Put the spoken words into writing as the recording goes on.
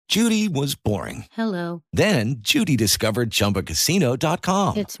Judy was boring. Hello. Then Judy discovered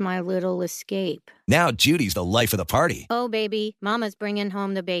ChumbaCasino.com. It's my little escape. Now Judy's the life of the party. Oh, baby, mama's bringing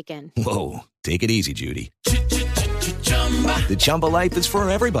home the bacon. Whoa, take it easy, Judy. The Chumba life is for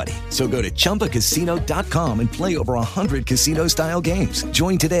everybody. So go to ChumbaCasino.com and play over 100 casino-style games.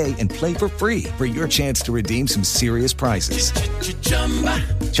 Join today and play for free for your chance to redeem some serious prizes.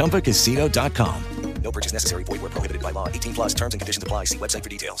 ChumbaCasino.com. No purchase necessary. Void where prohibited by law. 18+ terms and conditions apply. See website for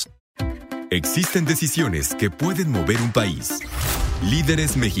details. Existen decisiones que pueden mover un país.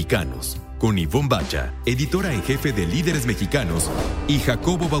 Líderes Mexicanos, con Ivonne Bacha, editora en jefe de Líderes Mexicanos, y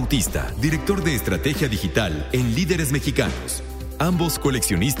Jacobo Bautista, director de estrategia digital en Líderes Mexicanos, ambos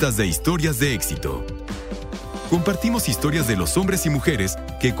coleccionistas de historias de éxito. Compartimos historias de los hombres y mujeres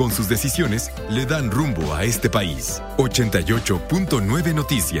que con sus decisiones le dan rumbo a este país. 88.9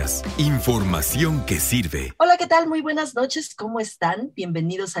 Noticias. Información que sirve. Hola, ¿qué tal? Muy buenas noches. ¿Cómo están?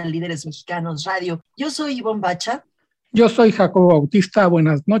 Bienvenidos a Líderes Mexicanos Radio. Yo soy Ivonne Bacha. Yo soy Jacobo Bautista.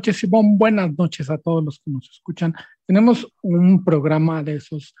 Buenas noches, Ivonne. Buenas noches a todos los que nos escuchan. Tenemos un programa de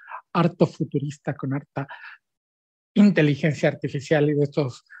esos harto futurista con harta inteligencia artificial y de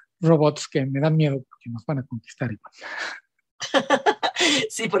estos robots que me dan miedo porque nos van a conquistar, Ivonne.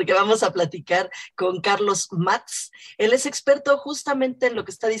 Sí, porque vamos a platicar con Carlos Matz. Él es experto justamente en lo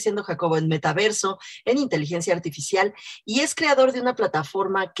que está diciendo Jacobo, en metaverso, en inteligencia artificial, y es creador de una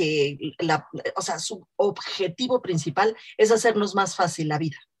plataforma que, su objetivo principal es hacernos más fácil la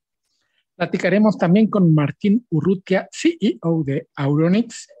vida. Platicaremos también con Martín Urrutia, CEO de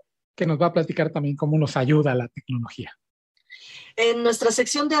Auronics, que nos va a platicar también cómo nos ayuda la tecnología. En nuestra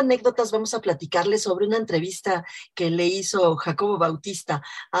sección de anécdotas vamos a platicarles sobre una entrevista que le hizo Jacobo Bautista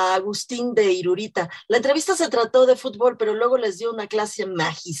a Agustín de Irurita. La entrevista se trató de fútbol, pero luego les dio una clase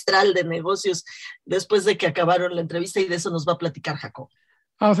magistral de negocios después de que acabaron la entrevista, y de eso nos va a platicar Jacobo.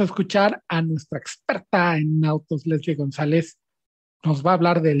 Vamos a escuchar a nuestra experta en autos, Leslie González. Nos va a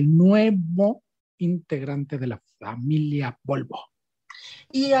hablar del nuevo integrante de la familia Volvo.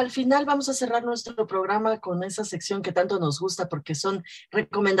 Y al final vamos a cerrar nuestro programa con esa sección que tanto nos gusta, porque son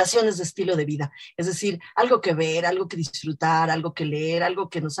recomendaciones de estilo de vida. Es decir, algo que ver, algo que disfrutar, algo que leer, algo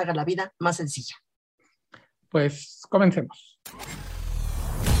que nos haga la vida más sencilla. Pues comencemos.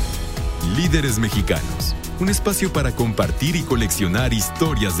 Líderes Mexicanos, un espacio para compartir y coleccionar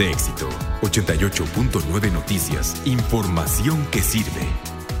historias de éxito. 88.9 Noticias, información que sirve.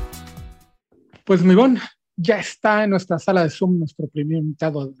 Pues mi Ivonne, ya está en nuestra sala de Zoom nuestro primer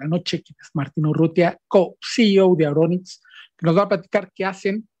invitado de la noche, que es Martín Urrutia, co-CEO de Auronics, que nos va a platicar qué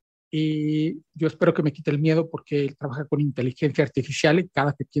hacen, y yo espero que me quite el miedo porque él trabaja con inteligencia artificial y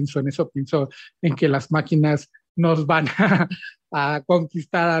cada que pienso en eso, pienso en que las máquinas nos van a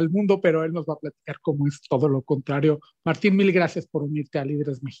conquistar al mundo, pero él nos va a platicar cómo es todo lo contrario. Martín, mil gracias por unirte a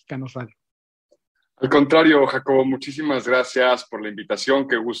Líderes Mexicanos Radio. Al contrario, Jacobo, muchísimas gracias por la invitación.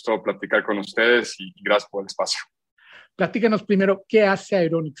 Qué gusto platicar con ustedes y gracias por el espacio. Platícanos primero, ¿qué hace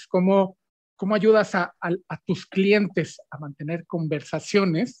Auronics? ¿Cómo ayudas a tus clientes a mantener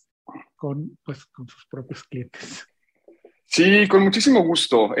conversaciones con sus propios clientes? Sí, con muchísimo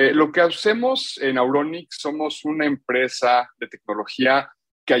gusto. Lo que hacemos en Auronics, somos una empresa de tecnología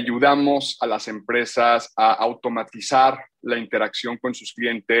que ayudamos a las empresas a automatizar la interacción con sus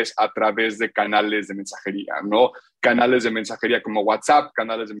clientes a través de canales de mensajería, ¿no? Canales de mensajería como WhatsApp,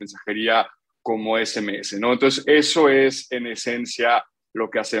 canales de mensajería como SMS, ¿no? Entonces, eso es en esencia lo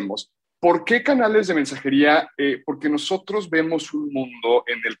que hacemos. ¿Por qué canales de mensajería? Porque nosotros vemos un mundo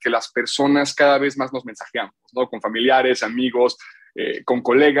en el que las personas cada vez más nos mensajeamos, ¿no? Con familiares, amigos, con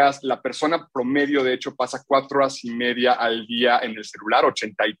colegas. La persona promedio, de hecho, pasa 4 horas y media al día en el celular.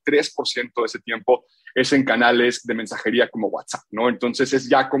 83% de ese tiempo es en canales de mensajería como WhatsApp, ¿no? Entonces es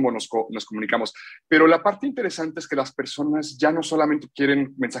ya como nos comunicamos. Pero la parte interesante es que las personas ya no solamente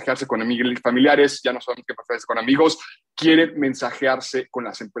quieren mensajearse con familiares, ya no solamente quieren mensajearse con amigos, quieren mensajearse con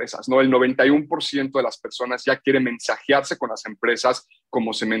las empresas, ¿no? El 91% de las personas ya quieren mensajearse con las empresas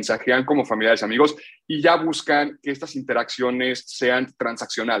como se mensajean como familiares y amigos, y ya buscan que estas interacciones sean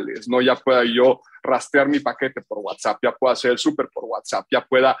transaccionales, ¿no? Ya pueda yo rastrear mi paquete por WhatsApp, ya pueda hacer el súper por WhatsApp, ya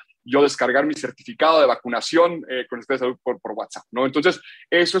pueda yo descargar mi certificado de vacunación con el Estado de Salud por WhatsApp, ¿no? Entonces,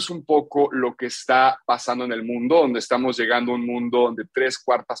 eso es un poco lo que está pasando en el mundo, donde estamos llegando a un mundo donde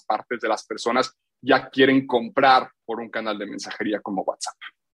 3/4 partes de las personas ya quieren comprar por un canal de mensajería como WhatsApp.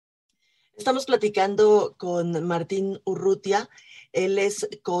 Estamos platicando con Martín Urrutia. Él es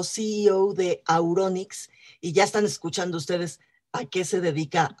co-CEO de Auronics y ya están escuchando ustedes a qué se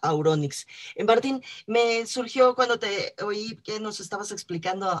dedica Auronics. Martín, me surgió cuando te oí que nos estabas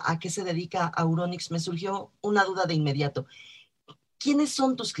explicando a qué se dedica Auronics, me surgió una duda de inmediato. ¿quiénes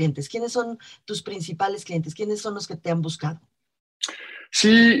son tus clientes? ¿Quiénes son tus principales clientes? ¿Quiénes son los que te han buscado?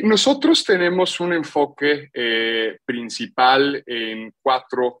 Sí, nosotros tenemos un enfoque principal en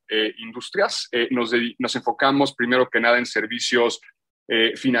 4 industrias. Nos enfocamos primero que nada en servicios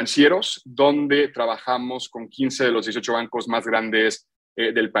financieros, donde trabajamos con 15 de los 18 bancos más grandes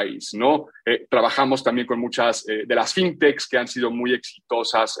del país, ¿no? Trabajamos también con muchas de las fintechs que han sido muy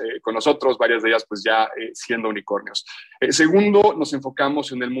exitosas con nosotros, varias de ellas pues ya siendo unicornios. Segundo, nos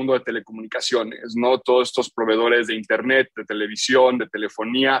enfocamos en el mundo de telecomunicaciones, ¿no? Todos estos proveedores de internet, de televisión, de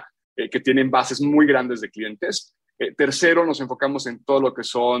telefonía, que tienen bases muy grandes de clientes. Tercero, nos enfocamos en todo lo que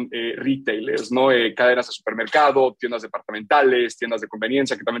son retailers, ¿no? Cadenas de supermercado, tiendas departamentales, tiendas de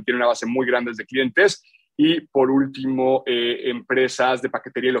conveniencia, que también tienen una base muy grande de clientes. Y por último, empresas de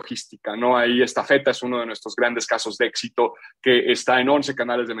paquetería y logística, ¿no? Ahí Estafeta es uno de nuestros grandes casos de éxito, que está en 11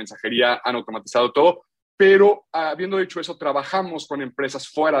 canales de mensajería, han automatizado todo. Pero habiendo dicho eso, trabajamos con empresas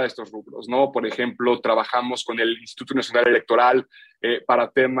fuera de estos rubros, ¿no? Por ejemplo, trabajamos con el Instituto Nacional Electoral para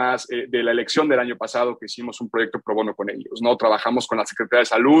temas de la elección del año pasado, que hicimos un proyecto pro bono con ellos, ¿no? Trabajamos con la Secretaría de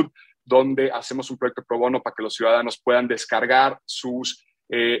Salud, donde hacemos un proyecto pro bono para que los ciudadanos puedan descargar sus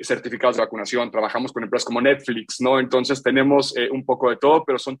certificados de vacunación. Trabajamos con empresas como Netflix, ¿no? Entonces tenemos un poco de todo,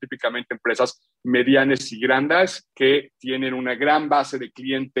 pero son típicamente empresas medianas y grandes que tienen una gran base de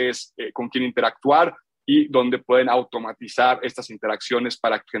clientes con quien interactuar y donde pueden automatizar estas interacciones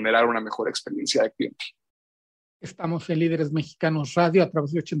para generar una mejor experiencia de cliente. Estamos en Líderes Mexicanos Radio a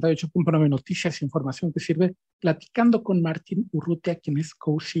través de 88.9 Noticias, información que sirve, platicando con Martín Urrutia, quien es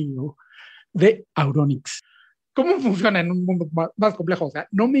co-CEO de Auronics. ¿Cómo funciona en un mundo más complejo? O sea,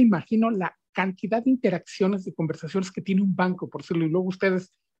 no me imagino la cantidad de interacciones, de conversaciones que tiene un banco, por decirlo, y luego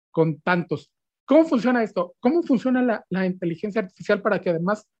ustedes con tantos. ¿Cómo funciona esto? ¿Cómo funciona la inteligencia artificial para que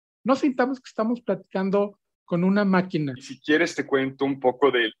además no sintamos que estamos platicando con una máquina? Y si quieres te cuento un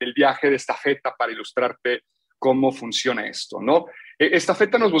poco del viaje de Estafeta para ilustrarte cómo funciona esto, ¿no?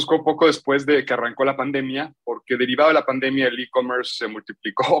 Estafeta nos buscó poco después de que arrancó la pandemia, porque derivado de la pandemia el e-commerce se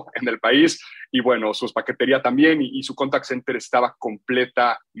multiplicó en el país y bueno, su paquetería también y su contact center estaba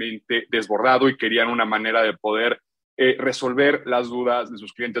completamente desbordado y querían una manera de poder resolver las dudas de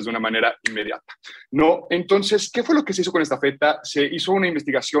sus clientes de una manera inmediata, ¿no? Entonces, ¿qué fue lo que se hizo con Estafeta? Se hizo una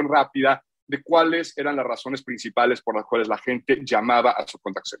investigación rápida de cuáles eran las razones principales por las cuales la gente llamaba a su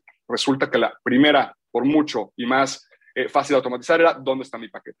contact center. Resulta que la primera, por mucho y más fácil de automatizar, era ¿dónde está mi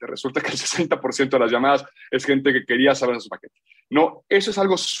paquete? Resulta que el 60% de las llamadas es gente que quería saber de su paquete. No, eso es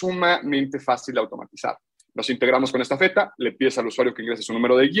algo sumamente fácil de automatizar. Nos integramos con Estafeta, le pides al usuario que ingrese su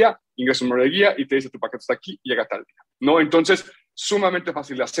número de guía, ingresa su número de guía y te dice tu paquete está aquí, llega tal día, ¿no? Entonces, sumamente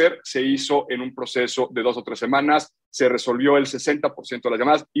fácil de hacer, se hizo en un proceso de 2 o 3 semanas, se resolvió el 60% de las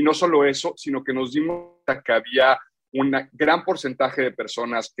llamadas y no solo eso, sino que nos dimos cuenta que había un gran porcentaje de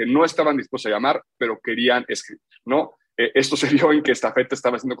personas que no estaban dispuestas a llamar, pero querían escribir, ¿no? Esto se vio en que Estafeta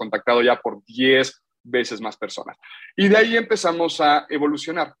estaba siendo contactado ya por 10 veces más personas. Y de ahí empezamos a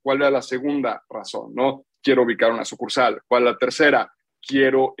evolucionar. ¿Cuál era la segunda razón, no? Quiero ubicar una sucursal. ¿Cuál es la tercera?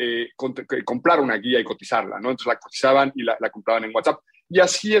 Quiero comprar una guía y cotizarla, ¿no? Entonces la cotizaban y la compraban en WhatsApp. Y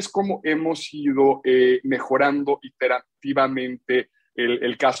así es como hemos ido mejorando iterativamente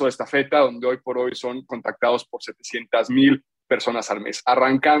el caso de Estafeta, donde hoy por hoy son contactados por 700,000 personas al mes,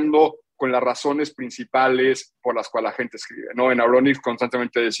 arrancando con las razones principales por las cuales la gente escribe, ¿no? En Auronics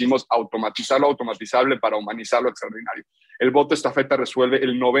constantemente decimos automatizar lo automatizable para humanizar lo extraordinario. El bot de Estafeta resuelve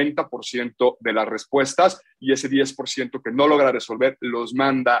el 90% de las respuestas y ese 10% que no logra resolver los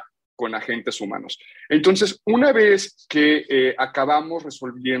manda con agentes humanos. Entonces, una vez que acabamos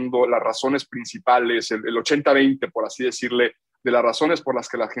resolviendo las razones principales, el 80-20, por así decirle, de las razones por las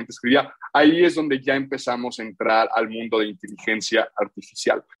que la gente escribía, ahí es donde ya empezamos a entrar al mundo de inteligencia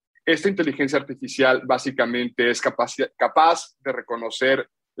artificial. Esta inteligencia artificial básicamente es capaz de reconocer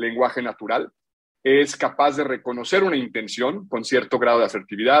lenguaje natural, es capaz de reconocer una intención con cierto grado de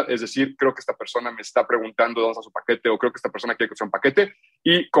asertividad, es decir, creo que esta persona me está preguntando dónde está su paquete o creo que esta persona quiere que sea un paquete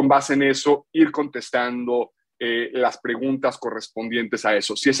y con base en eso ir contestando las preguntas correspondientes a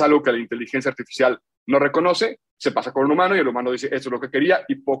eso. Si es algo que la inteligencia artificial no reconoce, se pasa con un humano y el humano dice, esto es lo que quería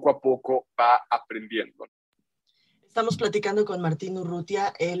y poco a poco va aprendiendo. Estamos platicando con Martín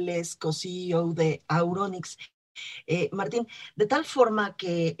Urrutia, él es co-CEO de Auronics. Martín, de tal forma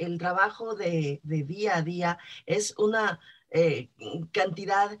que el trabajo de día a día es una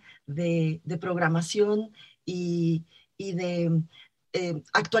cantidad de programación y de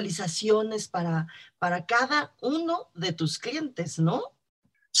actualizaciones para cada uno de tus clientes, ¿no?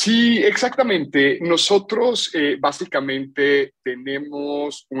 Sí, exactamente. Nosotros básicamente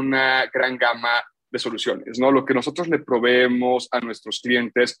tenemos una gran gama de soluciones, ¿no? Lo que nosotros le proveemos a nuestros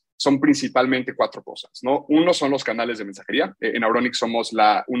clientes son principalmente 4 cosas, ¿no? Uno son los canales de mensajería. En Auronics somos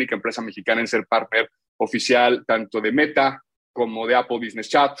la única empresa mexicana en ser partner oficial tanto de Meta como de Apple Business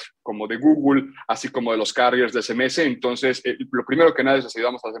Chat, como de Google, así como de los carriers de SMS. Entonces, lo primero que nada es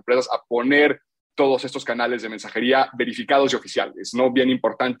ayudamos a las empresas a poner todos estos canales de mensajería verificados y oficiales, ¿no? Bien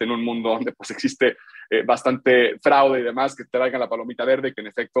importante en un mundo donde pues existe bastante fraude y demás, que te traigan la palomita verde, que en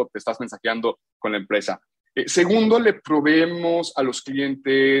efecto te estás mensajeando con la empresa. Segundo, le proveemos a los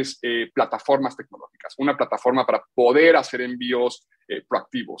clientes plataformas tecnológicas, una plataforma para poder hacer envíos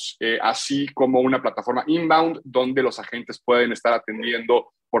proactivos, así como una plataforma inbound donde los agentes pueden estar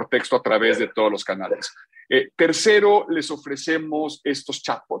atendiendo por texto a través de todos los canales. Tercero, les ofrecemos estos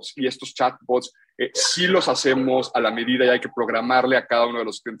chatbots y estos chatbots sí los hacemos a la medida y hay que programarle a cada uno de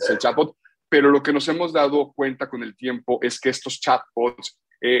los clientes el chatbot, pero lo que nos hemos dado cuenta con el tiempo es que estos chatbots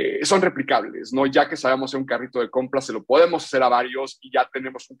son replicables, ¿no? Ya que sabemos hacer un carrito de compra, se lo podemos hacer a varios y ya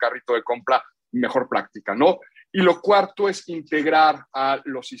tenemos un carrito de compra mejor práctica, ¿no? Y lo cuarto es integrar a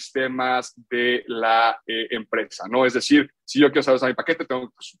los sistemas de la empresa, ¿no? Es decir, si yo quiero saber mi paquete, tengo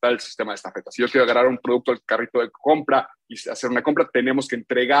que consultar el sistema de estafeta. Si yo quiero agarrar un producto al carrito de compra y hacer una compra, tenemos que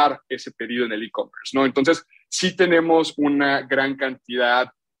entregar ese pedido en el e-commerce, ¿no? Entonces, sí tenemos una gran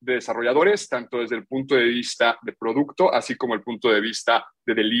cantidad de desarrolladores, tanto desde el punto de vista de producto, así como el punto de vista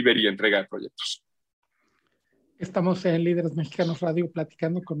de delivery y entrega de proyectos. Estamos en Líderes Mexicanos Radio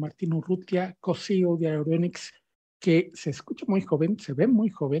platicando con Martín Urrutia, co-CEO de Auronics, que se escucha muy joven, se ve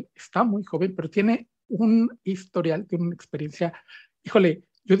muy joven, está muy joven, pero tiene un historial, tiene una experiencia, híjole,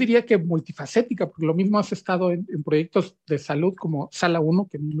 yo diría que multifacética, porque lo mismo has estado en proyectos de salud como Sala 1,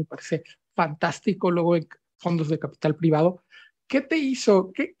 que a mí me parece fantástico, luego en fondos de capital privado. ¿Qué te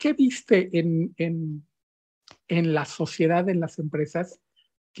hizo, qué viste en la sociedad, en las empresas,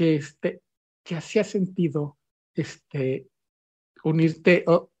 que hacía sentido unirte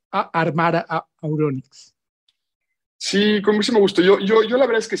a armar a Auronics? Sí, con muchísimo gusto. Yo la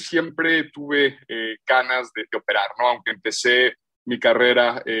verdad es que siempre tuve ganas de operar, ¿no? Aunque empecé mi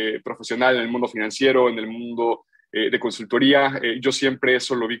carrera profesional en el mundo financiero, en el mundo de consultoría, yo siempre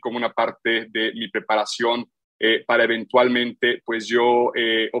eso lo vi como una parte de mi preparación para eventualmente pues yo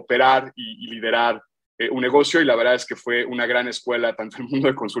operar y liderar un negocio, y la verdad es que fue una gran escuela, tanto el mundo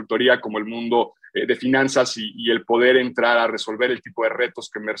de consultoría como el mundo de finanzas, y el poder entrar a resolver el tipo de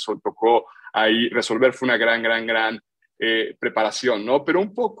retos que me tocó ahí resolver fue una gran preparación, ¿no? Pero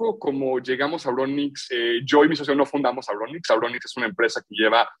un poco como llegamos a Auronics, yo y mi socio no fundamos Auronics. Auronics es una empresa que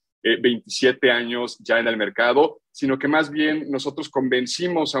lleva 27 años ya en el mercado, sino que más bien nosotros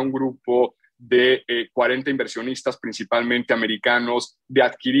convencimos a un grupo de 40 inversionistas, principalmente americanos, de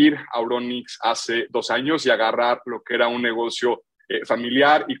adquirir Auronics hace 2 años y agarrar lo que era un negocio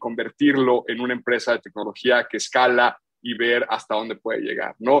familiar y convertirlo en una empresa de tecnología que escala y ver hasta dónde puede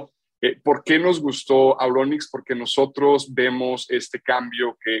llegar, ¿no? ¿Por qué nos gustó Auronics? Porque nosotros vemos este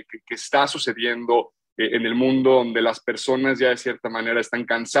cambio que está sucediendo en el mundo, donde las personas ya de cierta manera están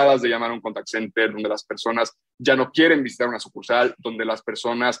cansadas de llamar a un contact center, donde las personas ya no quieren visitar una sucursal, donde las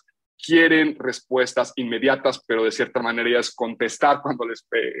personas quieren respuestas inmediatas, pero de cierta manera ya es contestar cuando les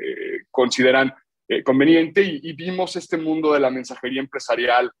consideran conveniente, y vimos este mundo de la mensajería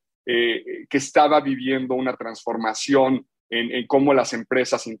empresarial que estaba viviendo una transformación en cómo las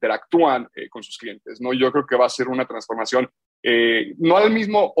empresas interactúan con sus clientes, ¿no? Yo creo que va a ser una transformación no al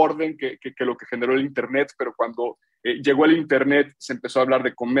mismo orden que lo que generó el Internet, pero cuando llegó el Internet se empezó a hablar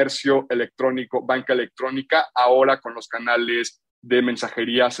de comercio electrónico, banca electrónica. Ahora con los canales de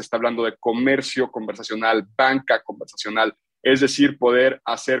mensajería se está hablando de comercio conversacional, banca conversacional, es decir, poder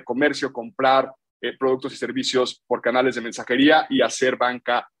hacer comercio, comprar productos y servicios por canales de mensajería y hacer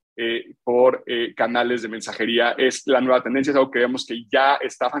banca por canales de mensajería. Es la nueva tendencia, es algo que vemos que ya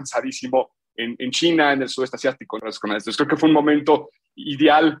está avanzadísimo en China, en el sudeste asiático. Entonces creo que fue un momento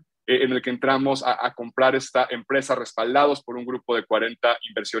ideal en el que entramos a comprar esta empresa respaldados por un grupo de 40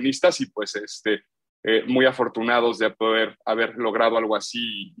 inversionistas, y pues muy afortunados de poder haber logrado algo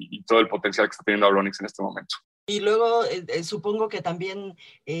así y todo el potencial que está teniendo Auronics en este momento. Y luego supongo que también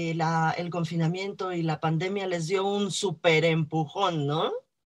el confinamiento y la pandemia les dio un súper empujón, ¿no?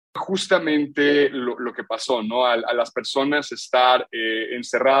 Justamente lo que pasó, ¿no? A las personas estar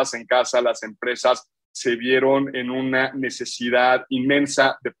encerradas en casa, las empresas se vieron en una necesidad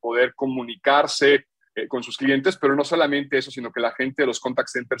inmensa de poder comunicarse con sus clientes, pero no solamente eso, sino que la gente de los contact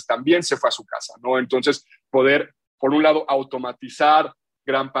centers también se fue a su casa, ¿no? Entonces, poder, por un lado, automatizar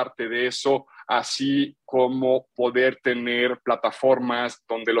gran parte de eso, así como poder tener plataformas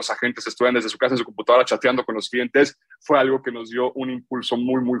donde los agentes estuvieran desde su casa, en su computadora, chateando con los clientes, fue algo que nos dio un impulso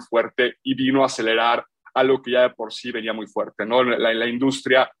muy, muy fuerte y vino a acelerar algo que ya de por sí venía muy fuerte, ¿no? La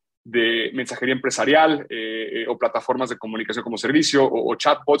industria de mensajería empresarial o plataformas de comunicación como servicio o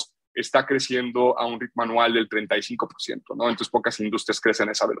chatbots está creciendo a un ritmo anual del 35%, ¿no? Entonces pocas industrias crecen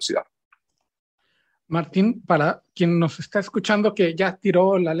a esa velocidad. Martín, para quien nos está escuchando que ya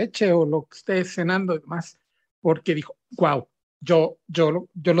tiró la leche o lo que esté cenando y demás, porque dijo, wow, yo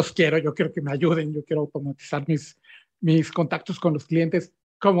los quiero, yo quiero que me ayuden, yo quiero automatizar mis contactos con los clientes,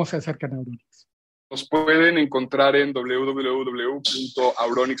 ¿cómo se acercan a Auronix? Nos pueden encontrar en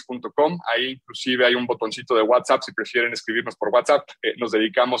www.auronix.com. Ahí inclusive hay un botoncito de WhatsApp si prefieren escribirnos por WhatsApp. Nos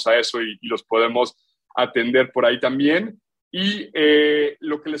dedicamos a eso y los podemos atender por ahí también. Y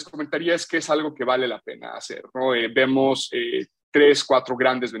lo que les comentaría es que es algo que vale la pena hacer, ¿no? Vemos 3, 4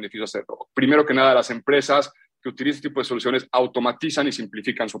 grandes beneficios de hacerlo. Primero que nada, las empresas que utilizan este tipo de soluciones automatizan y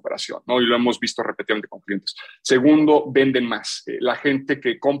simplifican su operación, ¿no? Y lo hemos visto repetidamente con clientes. Segundo, venden más. La gente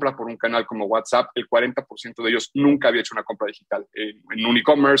que compra por un canal como WhatsApp, el 40% de ellos nunca había hecho una compra digital en un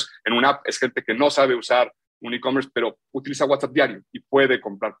e-commerce, en una app. Es gente que no sabe usar un e-commerce, pero utiliza WhatsApp diario y puede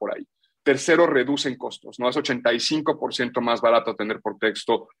comprar por ahí. Tercero, reducen costos, ¿no? Es 85% más barato atender por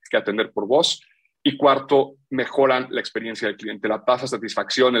texto que atender por voz. Y cuarto, mejoran la experiencia del cliente. La tasa de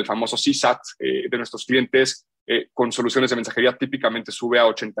satisfacción, el famoso CSAT de nuestros clientes con soluciones de mensajería típicamente sube a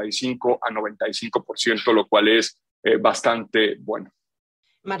 85 a 95%, lo cual es bastante bueno.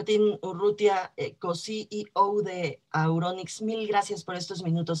 Martín Urrutia, co-CEO de Auronix, mil gracias por estos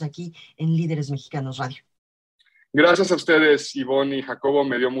minutos aquí en Líderes Mexicanos Radio. Gracias a ustedes, Ivonne y Jacobo.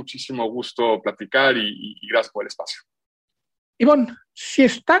 Me dio muchísimo gusto platicar y gracias por el espacio. Ivonne, si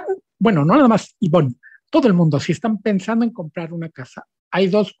están, bueno, no nada más Ivonne, todo el mundo, si están pensando en comprar una casa, hay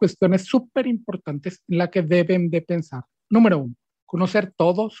 2 cuestiones súper importantes en las que deben de pensar. Número 1, conocer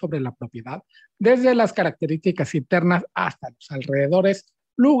todo sobre la propiedad, desde las características internas hasta los alrededores,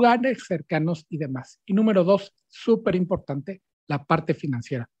 lugares cercanos y demás. Y número 2, súper importante, la parte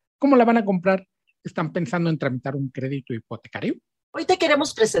financiera. ¿Cómo la van a comprar? ¿Están pensando en tramitar un crédito hipotecario? Hoy les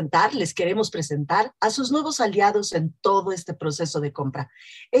queremos presentar a sus nuevos aliados en todo este proceso de compra.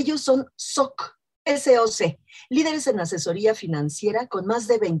 Ellos son SOC, SOC, líderes en asesoría financiera con más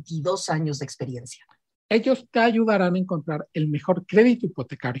de 22 años de experiencia. Ellos te ayudarán a encontrar el mejor crédito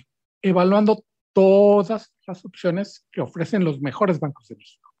hipotecario, evaluando todas las opciones que ofrecen los mejores bancos de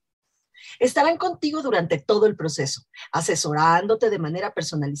México. Estarán contigo durante todo el proceso, asesorándote de manera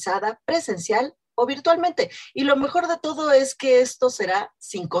personalizada, presencial o virtualmente. Y lo mejor de todo es que esto será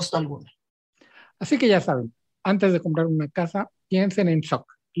sin costo alguno. Así que ya saben, antes de comprar una casa, piensen en SOC,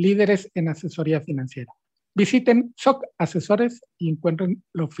 líderes en asesoría financiera. Visiten SOC Asesores y encuentren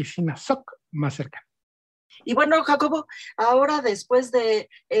la oficina SOC más cercana. Y bueno, Jacobo, ahora después de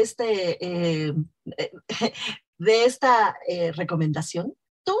esta recomendación,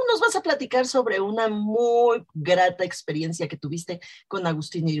 tú nos vas a platicar sobre una muy grata experiencia que tuviste con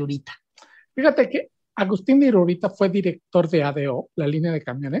Agustín Irurita. Fíjate que Agustín Irurita fue director de ADO, la línea de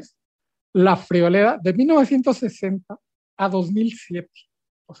camiones, la friolera de 1960 a 2007.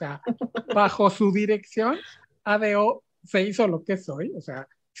 O sea, bajo su dirección, ADO se hizo lo que es hoy. O sea,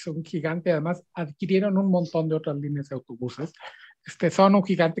 es un gigante. Además, adquirieron un montón de otras líneas de autobuses. Son un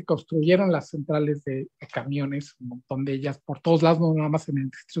gigante, construyeron las centrales de camiones, un montón de ellas por todos lados, no nada más en el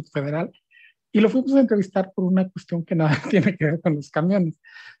Distrito Federal. Y lo fuimos a entrevistar por una cuestión que nada tiene que ver con los camiones,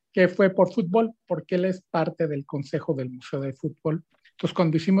 que fue por fútbol, porque él es parte del Consejo del Museo de Fútbol. Entonces,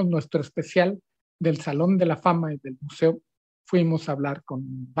 cuando hicimos nuestro especial del Salón de la Fama y del Museo, fuimos a hablar con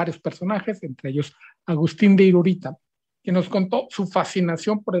varios personajes, entre ellos Agustín de Irurita, que nos contó su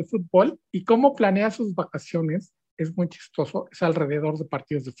fascinación por el fútbol y cómo planea sus vacaciones. Es muy chistoso, es alrededor de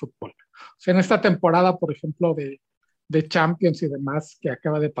partidos de fútbol. O sea, en esta temporada, por ejemplo, de Champions y demás, que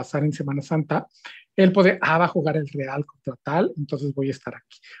acaba de pasar en Semana Santa, él va a jugar el Real contra tal, entonces voy a estar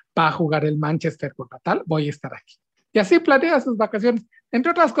aquí. Va a jugar el Manchester contra tal, voy a estar aquí. Y así planea sus vacaciones,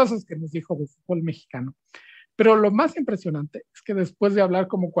 entre otras cosas que nos dijo del fútbol mexicano. Pero lo más impresionante es que después de hablar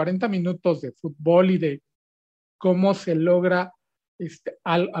como 40 minutos de fútbol y de cómo se logra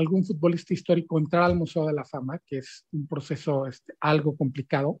algún futbolista histórico entrar al Museo de la Fama, que es un proceso algo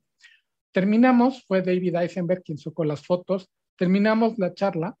complicado, fue David Eisenberg quien sacó las fotos, terminamos la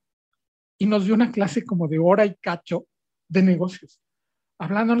charla y nos dio una clase como de hora y cacho de negocios,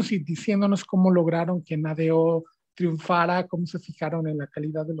 hablándonos y diciéndonos cómo lograron que Nadeo triunfara, cómo se fijaron en la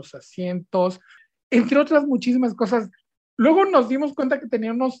calidad de los asientos, entre otras muchísimas cosas. Luego nos dimos cuenta que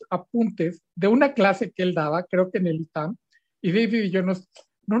tenía unos apuntes de una clase que él daba, creo que en el ITAM, y David y yo no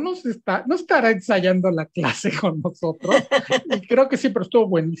estará ensayando la clase con nosotros, y creo que sí, pero estuvo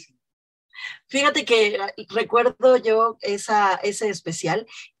buenísimo. Fíjate que recuerdo yo ese especial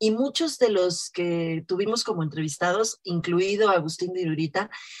y muchos de los que tuvimos como entrevistados, incluido Agustín de Irurita,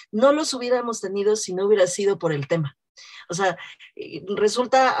 no los hubiéramos tenido si no hubiera sido por el tema. O sea,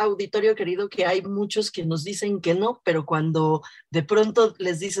 resulta, auditorio querido, que hay muchos que nos dicen que no, pero cuando de pronto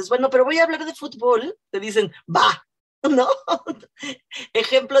les dices, bueno, pero voy a hablar de fútbol, te dicen, va, ¿no?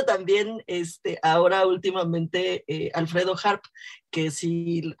 Ejemplo también, ahora últimamente, Alfredo Harp, que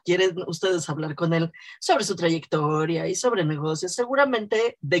si quieren ustedes hablar con él sobre su trayectoria y sobre negocios,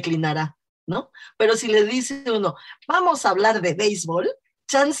 seguramente declinará, ¿no? Pero si le dice uno, vamos a hablar de béisbol,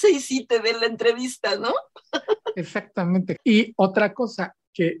 chance y sí te den la entrevista, ¿no? Exactamente. Y otra cosa,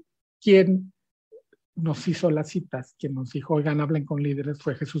 que quien nos hizo las citas, quien nos dijo, oigan, hablen con líderes,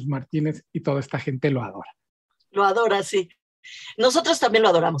 fue Jesús Martínez, y toda esta gente lo adora. Lo adora, sí. Nosotros también lo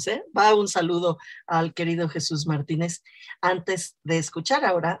adoramos, ¿eh? Va un saludo al querido Jesús Martínez. Antes de escuchar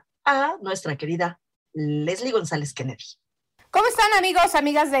ahora a nuestra querida Leslie González Kennedy. ¿Cómo están, amigos,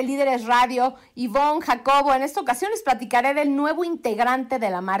 amigas de Líderes Radio? Ivonne, Jacobo, en esta ocasión les platicaré del nuevo integrante de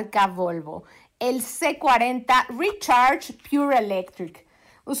la marca Volvo, el C40 Recharge Pure Electric.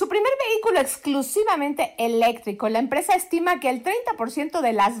 Su primer vehículo exclusivamente eléctrico. La empresa estima que el 30%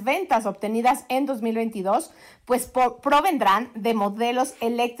 de las ventas obtenidas en 2022 pues provendrán de modelos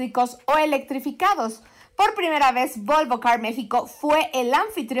eléctricos o electrificados. Por primera vez, Volvo Car México fue el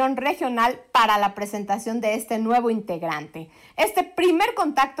anfitrión regional para la presentación de este nuevo integrante. Este primer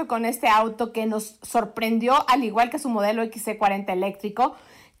contacto con este auto que nos sorprendió, al igual que su modelo XC40 eléctrico,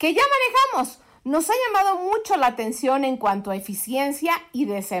 que ya manejamos, nos ha llamado mucho la atención en cuanto a eficiencia y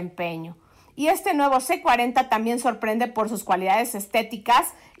desempeño. Y este nuevo C40 también sorprende por sus cualidades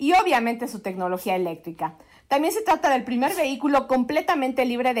estéticas y obviamente su tecnología eléctrica. También se trata del primer vehículo completamente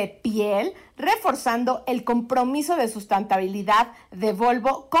libre de piel, reforzando el compromiso de sustentabilidad de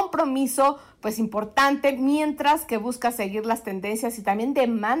Volvo, compromiso pues importante mientras que busca seguir las tendencias y también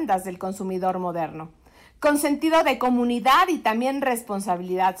demandas del consumidor moderno, con sentido de comunidad y también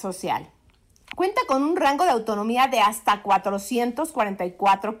responsabilidad social. Cuenta con un rango de autonomía de hasta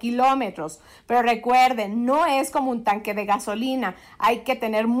 444 kilómetros, pero recuerden, no es como un tanque de gasolina. Hay que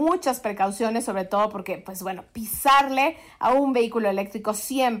tener muchas precauciones, sobre todo porque, pisarle a un vehículo eléctrico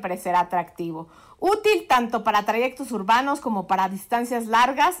siempre será atractivo. Útil tanto para trayectos urbanos como para distancias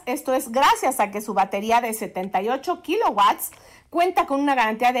largas. Esto es gracias a que su batería de 78 kilowatts cuenta con una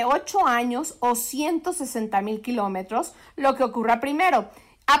garantía de 8 años o 160,000 kilómetros, lo que ocurra primero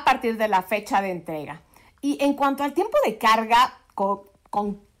a partir de la fecha de entrega. Y en cuanto al tiempo de carga,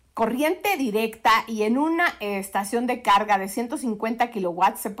 con corriente directa y en una estación de carga de 150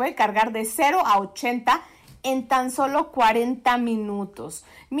 kilowatts, se puede cargar de 0 a 80 en tan solo 40 minutos.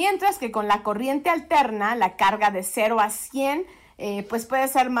 Mientras que con la corriente alterna, la carga de 0 a 100 pues puede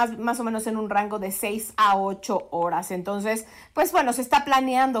ser más o menos en un rango de 6 a 8 horas. Entonces, se está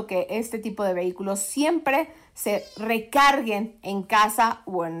planeando que este tipo de vehículos siempre se recarguen en casa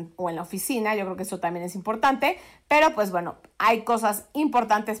o en la oficina. Yo creo que eso también es importante, pero hay cosas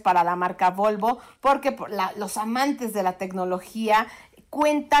importantes para la marca Volvo porque los amantes de la tecnología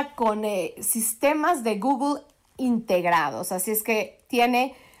cuenta con sistemas de Google integrados. Así es que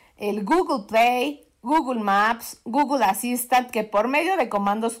tiene el Google Play, Google Maps, Google Assistant, que por medio de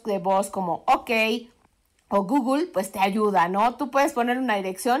comandos de voz como OK o Google, pues te ayuda, ¿no? Tú puedes poner una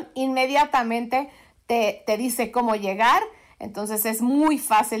dirección, inmediatamente te dice cómo llegar, entonces es muy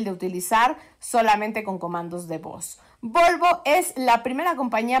fácil de utilizar solamente con comandos de voz. Volvo es la primera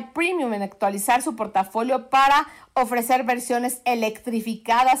compañía premium en actualizar su portafolio para ofrecer versiones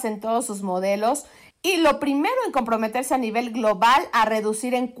electrificadas en todos sus modelos y lo primero en comprometerse a nivel global a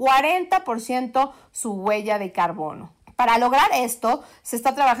reducir en 40% su huella de carbono. Para lograr esto, se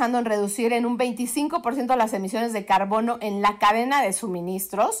está trabajando en reducir en un 25% las emisiones de carbono en la cadena de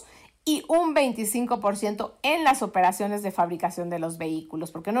suministros y un 25% en las operaciones de fabricación de los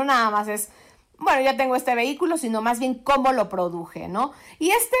vehículos, porque no nada más es, ya tengo este vehículo, sino más bien cómo lo produje, ¿no?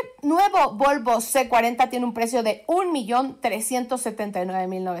 Y este nuevo Volvo C40 tiene un precio de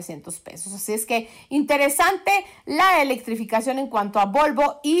 $1,379,900. Así es que interesante la electrificación en cuanto a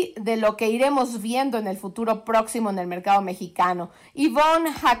Volvo y de lo que iremos viendo en el futuro próximo en el mercado mexicano.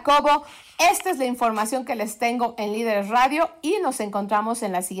 Ivonne, Jacobo, esta es la información que les tengo en Líderes Radio y nos encontramos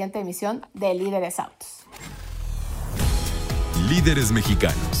en la siguiente emisión de Líderes Autos. Líderes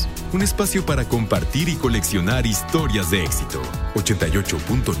Mexicanos, un espacio para compartir y coleccionar historias de éxito.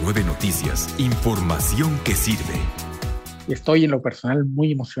 88.9 Noticias, información que sirve. Estoy en lo personal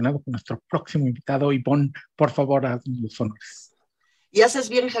muy emocionado con nuestro próximo invitado. Ivonne, por favor, haznos los honores. Y haces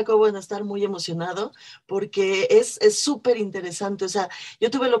bien, Jacobo, en estar muy emocionado porque es súper interesante. O sea, yo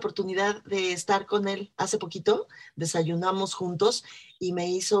tuve la oportunidad de estar con él hace poquito, desayunamos juntos y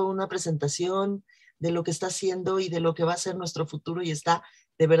me hizo una presentación de lo que está haciendo y de lo que va a ser nuestro futuro y está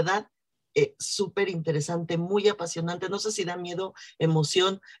de verdad súper interesante, muy apasionante. No sé si da miedo,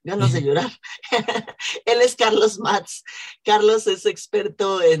 emoción, ganas de llorar. Él es Carlos Matz. Carlos es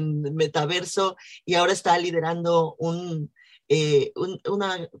experto en metaverso y ahora está liderando un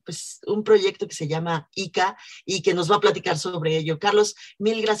proyecto que se llama ICA y que nos va a platicar sobre ello. Carlos,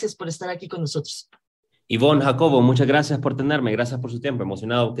 mil gracias por estar aquí con nosotros. Ivonne, Jacobo, muchas gracias por tenerme, gracias por su tiempo,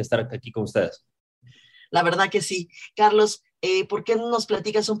 emocionado de estar aquí con ustedes. La verdad que sí. Carlos, ¿por qué no nos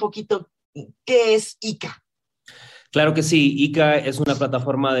platicas un poquito qué es ICA? Claro que sí, ICA es una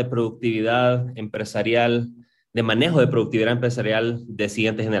plataforma de productividad empresarial, de manejo de productividad empresarial de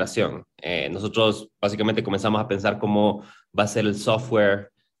siguiente generación. Nosotros básicamente comenzamos a pensar cómo va a ser el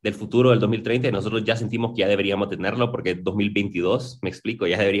software del futuro del 2030 y nosotros ya sentimos que ya deberíamos tenerlo porque 2022, me explico,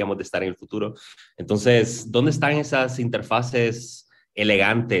 ya deberíamos de estar en el futuro. Entonces, ¿dónde están esas interfaces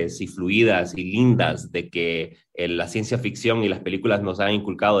elegantes y fluidas y lindas de que la ciencia ficción y las películas nos han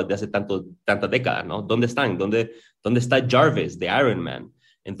inculcado desde hace tantas décadas, ¿no? ¿Dónde están? ¿Dónde está Jarvis de Iron Man?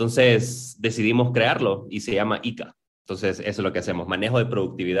 Entonces decidimos crearlo y se llama ICA. Entonces eso es lo que hacemos, manejo de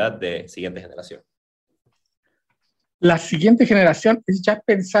productividad de siguiente generación. La siguiente generación es ya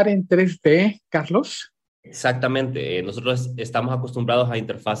pensar en 3D, Carlos. Exactamente. Nosotros estamos acostumbrados a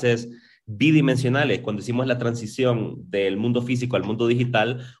interfaces bidimensionales. Cuando hicimos la transición del mundo físico al mundo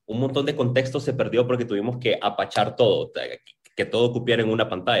digital, un montón de contexto se perdió porque tuvimos que apachar todo, que todo cupiera en una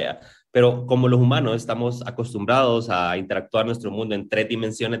pantalla. Pero como los humanos estamos acostumbrados a interactuar nuestro mundo en 3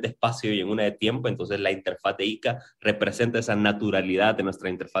 dimensiones de espacio y en una de tiempo, entonces la interfaz de ICA representa esa naturalidad de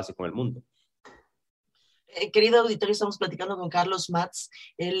nuestra interfaz con el mundo. Querido auditorio, estamos platicando con Carlos Matz.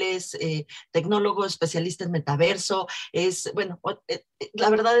 Él es tecnólogo especialista en metaverso. La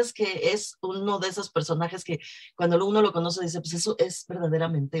verdad es que es uno de esos personajes que cuando uno lo conoce dice, pues eso es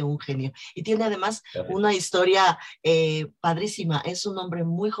verdaderamente un genio. Y tiene además una historia padrísima. Es un hombre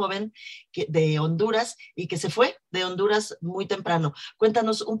muy joven de Honduras y que se fue de Honduras muy temprano.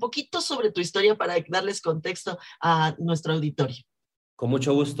 Cuéntanos un poquito sobre tu historia para darles contexto a nuestro auditorio. Con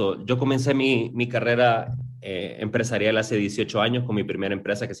mucho gusto. Yo comencé mi carrera empresarial hace 18 años con mi primera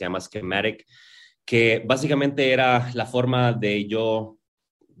empresa que se llama Schematic, que básicamente era la forma de yo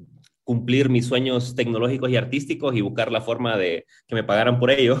cumplir mis sueños tecnológicos y artísticos y buscar la forma de que me pagaran por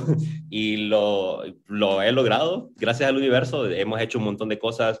ello. Y lo he logrado. Gracias al universo hemos hecho un montón de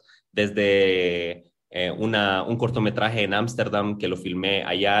cosas desde un cortometraje en Ámsterdam que lo filmé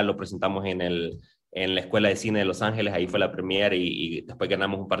allá, lo presentamos en la Escuela de Cine de Los Ángeles, ahí fue la premiere y después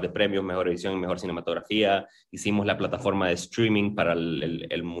ganamos un par de premios, mejor edición y mejor cinematografía. Hicimos la plataforma de streaming para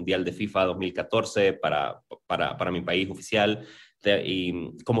el Mundial de FIFA 2014 para mi país oficial.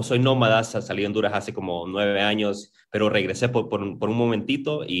 Y como soy nómada, salí de Honduras hace como 9 años, pero regresé por un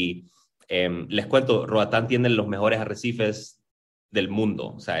momentito y les cuento, Roatán tiene los mejores arrecifes del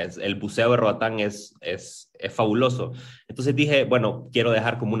mundo. O sea, el buceo de Roatán es fabuloso. Entonces dije, bueno, quiero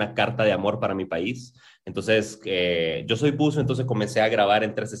dejar como una carta de amor para mi país. Entonces, yo soy buzo, entonces comencé a grabar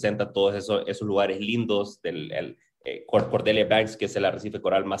en 360 todos esos lugares lindos del Cordelia Banks, que es el arrecife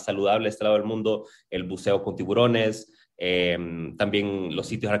coral más saludable de este lado del mundo, el buceo con tiburones, también los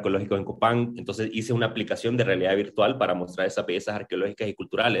sitios arqueológicos en Copán. Entonces hice una aplicación de realidad virtual para mostrar esas bellezas arqueológicas y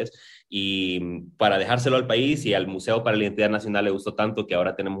culturales y para dejárselo al país, y al Museo para la Identidad Nacional le gustó tanto que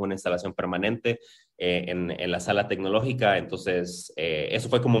ahora tenemos una instalación permanente en la sala tecnológica. Entonces eso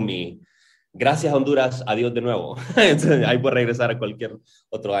fue como gracias Honduras, adiós de nuevo. Entonces, ahí voy a regresar a cualquier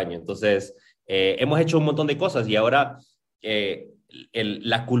otro año. Entonces hemos hecho un montón de cosas y ahora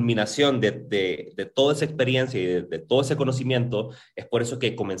la culminación de toda esa experiencia y de todo ese conocimiento es por eso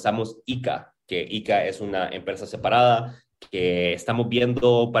que comenzamos ICA, que ICA es una empresa separada que estamos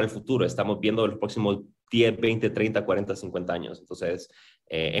viendo para el futuro, estamos viendo los próximos 10, 20, 30, 40, 50 años. Entonces,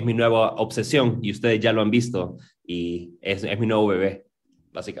 es mi nueva obsesión y ustedes ya lo han visto y es mi nuevo bebé,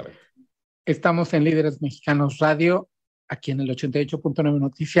 básicamente. Estamos en Líderes Mexicanos Radio, aquí en el 88.9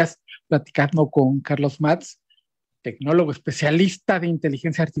 Noticias, platicando con Carlos Matz, tecnólogo especialista de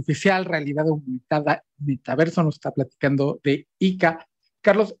inteligencia artificial, realidad aumentada, metaverso, nos está platicando de ICA.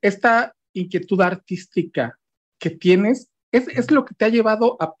 Carlos, esta inquietud artística que tienes es lo que te ha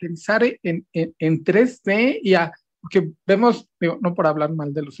llevado a pensar en 3D porque vemos, digo, no por hablar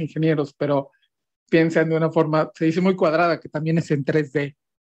mal de los ingenieros, pero piensan de una forma, se dice muy cuadrada, que también es en 3D,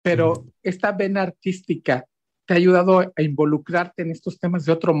 pero esta vena artística te ha ayudado a involucrarte en estos temas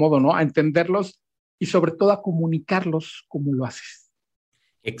de otro modo, ¿no? A entenderlos y sobre todo a comunicarlos como lo haces.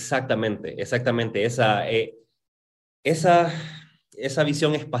 Exactamente. Esa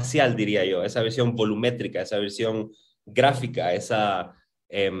visión espacial, diría yo, esa visión volumétrica, esa visión gráfica,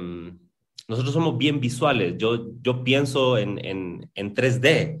 nosotros somos bien visuales. Yo pienso en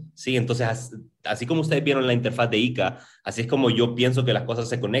 3D, ¿sí? Entonces, así como ustedes vieron la interfaz de ICA, así es como yo pienso que las cosas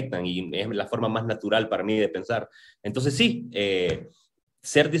se conectan y es la forma más natural para mí de pensar. Entonces, sí,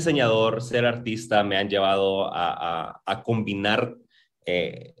 ser diseñador, ser artista me han llevado a combinar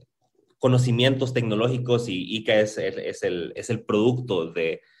conocimientos tecnológicos y ICA es el producto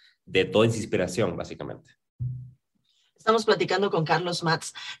de toda esa inspiración, básicamente. Estamos platicando con Carlos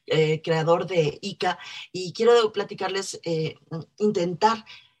Matz, creador de ICA, y quiero platicarles, intentar,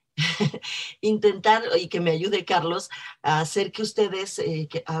 y que me ayude Carlos, a hacer que ustedes,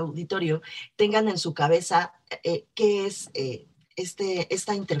 auditorio, tengan en su cabeza qué es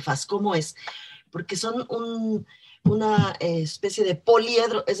esta interfaz, cómo es, porque son una especie de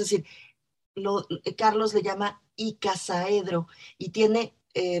poliedro, es decir, Carlos le llama icasaedro y tiene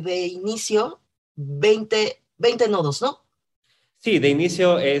de inicio 20 nodos, ¿no? Sí, de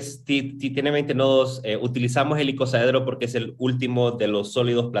inicio tiene 20 nodos. Utilizamos el icosaedro porque es el último de los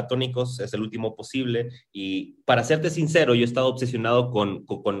sólidos platónicos, es el último posible. Y para serte sincero, yo he estado obsesionado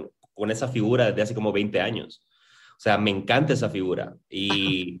con esa figura desde hace como 20 años. O sea, me encanta esa figura.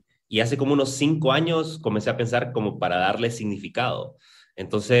 Y hace como unos 5 años comencé a pensar como para darle significado.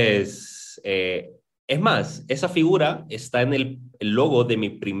 Entonces, es más, esa figura está en el logo de mi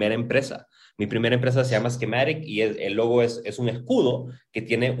primera empresa. Mi primera empresa se llama Schematic y el logo es un escudo que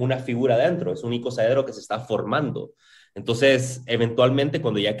tiene una figura dentro, es un icosaedro que se está formando. Entonces, eventualmente,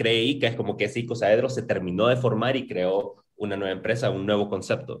 cuando ya creé ICA, es como que ese icosaedro se terminó de formar y creó una nueva empresa, un nuevo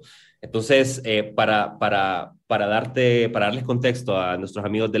concepto. Entonces, para darles contexto a nuestros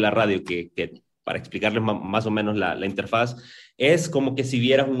amigos de la radio, que para explicarles más o menos la interfaz, es como que si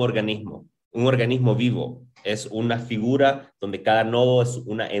vieras un organismo vivo. Es una figura donde cada nodo es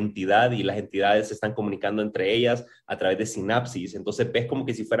una entidad y las entidades se están comunicando entre ellas a través de sinapsis. Entonces ves como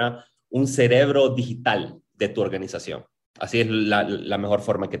que si fuera un cerebro digital de tu organización. Así es la mejor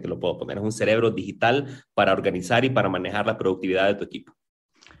forma que te lo puedo poner. Es un cerebro digital para organizar y para manejar la productividad de tu equipo.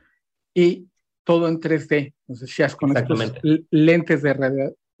 Y todo en 3D, no sé si has con estos lentes de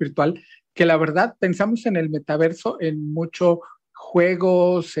realidad virtual, que la verdad pensamos en el metaverso en mucho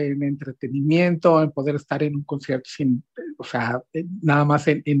juegos, en entretenimiento, en poder estar en un concierto sin, o sea, nada más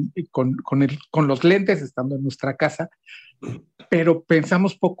con los lentes estando en nuestra casa, pero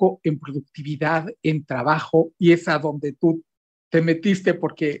pensamos poco en productividad, en trabajo, y es a donde tú te metiste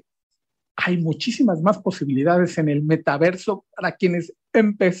porque hay muchísimas más posibilidades en el metaverso para quienes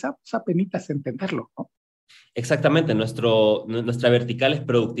empezamos apenitas a entenderlo, ¿no? Exactamente, nuestra vertical es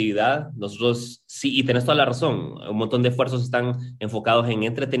productividad. Nosotros, sí, y tenés toda la razón, un montón de esfuerzos están enfocados en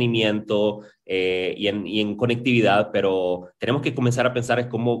entretenimiento y en conectividad, pero tenemos que comenzar a pensar en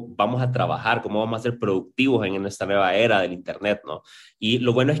cómo vamos a trabajar, cómo vamos a ser productivos en esta nueva era del Internet, ¿no? Y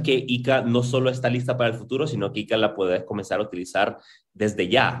lo bueno es que ICA no solo está lista para el futuro, sino que ICA la puedes comenzar a utilizar desde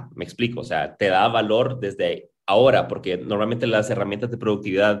ya, me explico, o sea, te da valor desde ahora, porque normalmente las herramientas de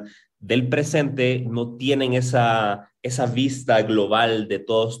productividad del presente no tienen esa vista global de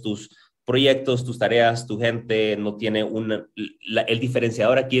todos tus proyectos, tus tareas, tu gente, no tiene el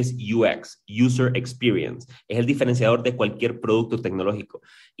diferenciador aquí es UX, User Experience, es el diferenciador de cualquier producto tecnológico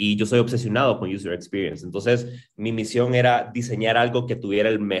y yo soy obsesionado con User Experience, entonces mi misión era diseñar algo que tuviera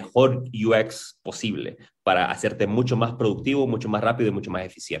el mejor UX posible para hacerte mucho más productivo, mucho más rápido y mucho más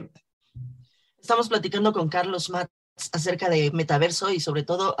eficiente. Estamos platicando con Carlos Matz acerca de metaverso y sobre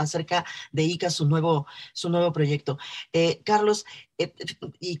todo acerca de ICA, su nuevo proyecto. Carlos,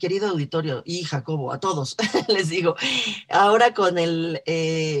 y querido auditorio, y Jacobo, a todos les digo, ahora con el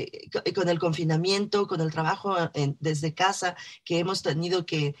confinamiento, con el trabajo desde casa que hemos tenido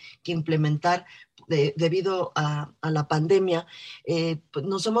que implementar debido a la pandemia, pues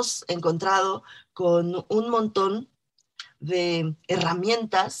nos hemos encontrado con un montón de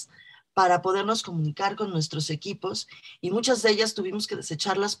herramientas para podernos comunicar con nuestros equipos y muchas de ellas tuvimos que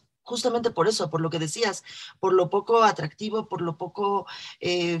desecharlas justamente por eso, por lo que decías, por lo poco atractivo, por lo poco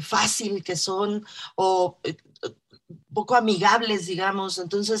fácil que son o poco amigables, digamos.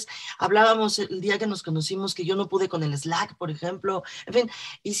 Entonces, hablábamos el día que nos conocimos que yo no pude con el Slack, por ejemplo. En fin,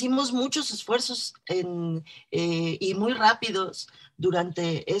 hicimos muchos esfuerzos y muy rápidos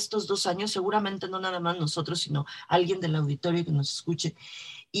durante estos 2 años, seguramente no nada más nosotros, sino alguien del auditorio que nos escuche.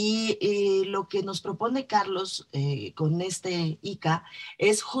 Y lo que nos propone Carlos con este ICA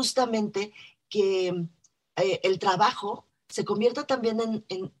es justamente que el trabajo se convierta también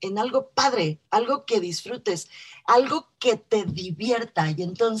en algo padre, algo que disfrutes, algo que te divierta, y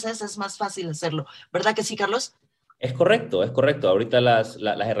entonces es más fácil hacerlo. ¿Verdad que sí, Carlos? Es correcto, es correcto. Ahorita las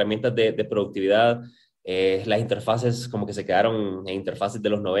herramientas de productividad, las interfaces como que se quedaron en interfaces de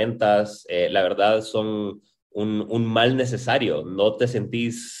los 90s, la verdad son un mal necesario. No te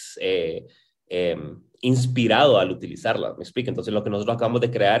sentís inspirado al utilizarla, ¿me explico? Entonces lo que nosotros acabamos de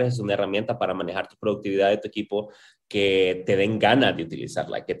crear es una herramienta para manejar tu productividad de tu equipo que te den ganas de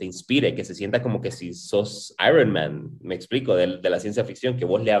utilizarla, que te inspire, que se sienta como que si sos Iron Man, ¿me explico? De la ciencia ficción, que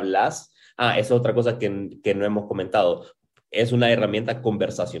vos le hablas. Esa es otra cosa que no hemos comentado. Es una herramienta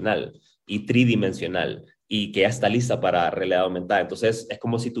conversacional y tridimensional y que ya está lista para realidad aumentada. Entonces, es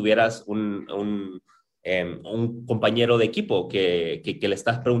como si tuvieras un compañero de equipo que le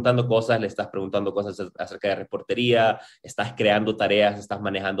estás preguntando cosas acerca de reportería, estás creando tareas, estás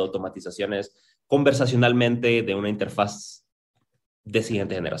manejando automatizaciones conversacionalmente de una interfaz de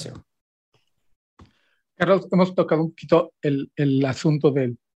siguiente generación. Carlos, hemos tocado un poquito el asunto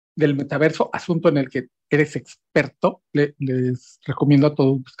del metaverso, asunto en el que eres experto. Les recomiendo a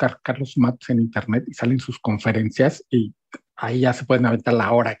todos buscar Carlos Matz en internet y salen sus conferencias y ahí ya se pueden aventar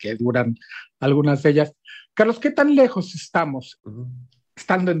la hora que duran algunas de ellas. Carlos, ¿qué tan lejos estamos?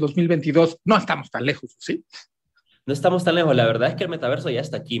 Estando en 2022, no estamos tan lejos, ¿sí? No estamos tan lejos. La verdad es que el metaverso ya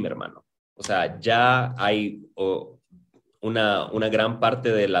está aquí, mi hermano. O sea, ya hay una gran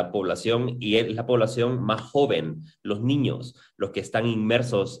parte de la población, y es la población más joven, los niños, los que están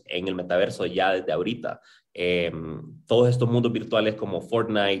inmersos en el metaverso ya desde ahorita. Todos estos mundos virtuales como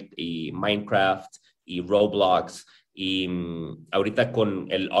Fortnite y Minecraft y Roblox, y ahorita con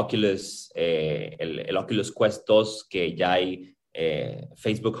el Oculus Quest 2, que ya hay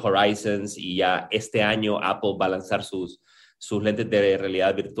Facebook Horizons, y ya este año Apple va a lanzar sus lentes de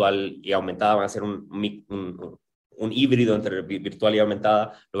realidad virtual y aumentada. Van a ser un híbrido entre virtual y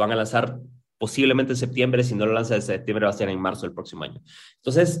aumentada. Lo van a lanzar posiblemente en septiembre. Si no lo lanza en septiembre, va a ser en marzo del próximo año.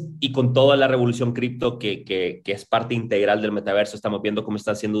 Entonces, y con toda la revolución cripto que es parte integral del metaverso, estamos viendo cómo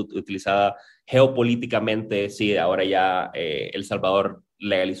está siendo utilizada geopolíticamente. Sí, ahora ya El Salvador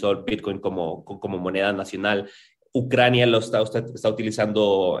legalizó el Bitcoin como moneda nacional. Ucrania está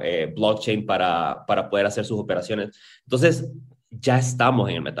utilizando blockchain para poder hacer sus operaciones. Entonces, ya estamos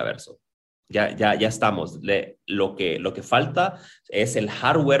en el metaverso. Ya estamos. Lo que falta es el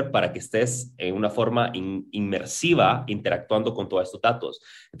hardware para que estés en una forma inmersiva interactuando con todos estos datos.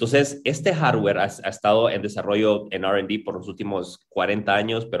 Entonces, este hardware ha estado en desarrollo en R&D por los últimos 40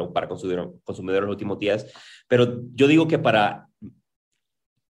 años, pero para consumidores los últimos 10. Pero yo digo que para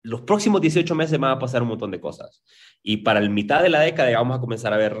los próximos 18 meses van a pasar un montón de cosas. Y para el mitad de la década ya vamos a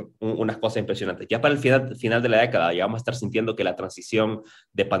comenzar a ver unas cosas impresionantes. Ya para el final de la década ya vamos a estar sintiendo que la transición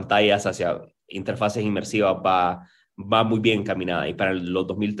de pantallas hacia interfaces inmersivas va muy bien encaminada. Y para los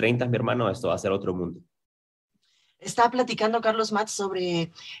 2030, mi hermano, esto va a ser otro mundo. Estaba platicando Carlos Matz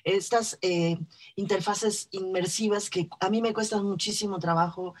sobre estas interfaces inmersivas que a mí me cuesta muchísimo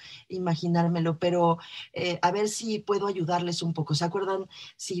trabajo imaginármelo, pero a ver si puedo ayudarles un poco. ¿Se acuerdan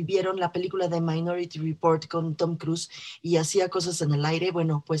si vieron la película de Minority Report con Tom Cruise y hacía cosas en el aire?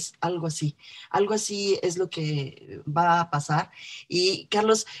 Bueno, pues algo así es lo que va a pasar. Y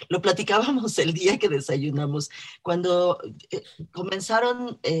Carlos, lo platicábamos el día que desayunamos, cuando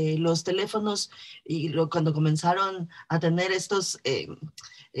comenzaron los teléfonos y cuando comenzaron a tener estos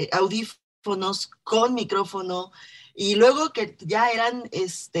audífonos con micrófono, y luego que ya eran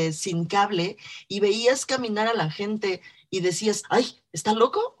sin cable, y veías caminar a la gente y decías, ay, ¿está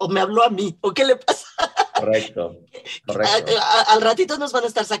loco? ¿O me habló a mí? ¿O qué le pasa? Correcto. Al ratito nos van a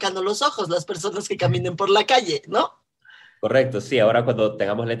estar sacando los ojos las personas que caminen por la calle, ¿no? Correcto, sí. Ahora cuando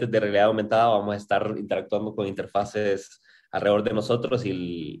tengamos lentes de realidad aumentada vamos a estar interactuando con interfaces alrededor de nosotros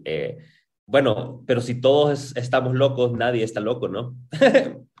y bueno, pero si todos estamos locos, nadie está loco, ¿no?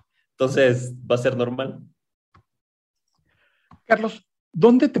 Entonces, ¿va a ser normal? Carlos,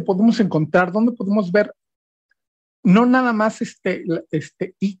 ¿dónde te podemos encontrar? ¿Dónde podemos ver? No nada más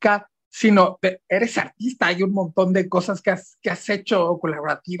ICA, sino eres artista, hay un montón de cosas que has hecho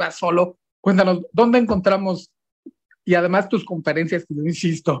colaborativas solo. Cuéntanos, ¿dónde encontramos? Y además tus conferencias, que yo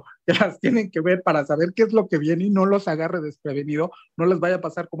insisto, que las tienen que ver para saber qué es lo que viene y no los agarre desprevenido, no les vaya a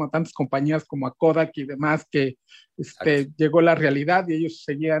pasar como a tantas compañías como a Kodak y demás, que llegó la realidad y ellos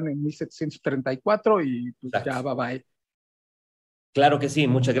seguían en 1734 y pues ya bye. Claro que sí,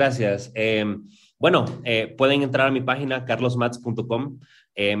 muchas gracias. Pueden entrar a mi página carlosmatz.com,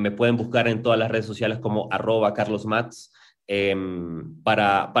 me pueden buscar en todas las redes sociales como @carlosmatz,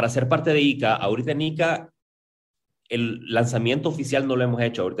 para ser parte de ICA. Ahorita en ICA el lanzamiento oficial no lo hemos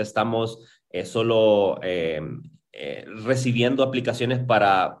hecho. Ahorita estamos solo recibiendo aplicaciones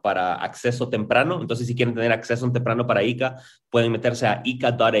para acceso temprano. Entonces, si quieren tener acceso temprano para ICA, pueden meterse a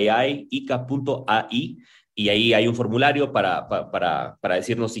ica.ai, ica.ai, y ahí hay un formulario para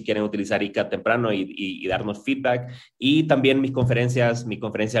decirnos si quieren utilizar ICA temprano y darnos feedback. Y también mi conferencia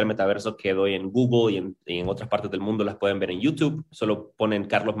del metaverso que doy en Google y en otras partes del mundo las pueden ver en YouTube. Solo ponen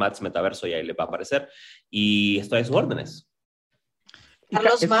Carlos Mats Metaverso y ahí les va a aparecer. Y estoy a sus órdenes.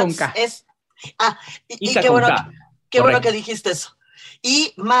 Carlos Mats es... y qué bueno que dijiste eso.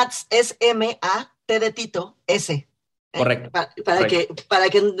 Y Mats es M-A-T de Tito, S. Correcto. Para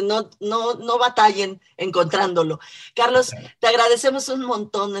que no batallen encontrándolo. Carlos, te agradecemos un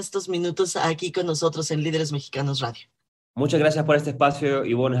montón estos minutos aquí con nosotros en Líderes Mexicanos Radio. Muchas gracias por este espacio,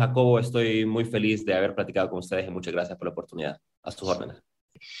 Ivonne, Jacobo. Estoy muy feliz de haber platicado con ustedes y muchas gracias por la oportunidad. A sus órdenes.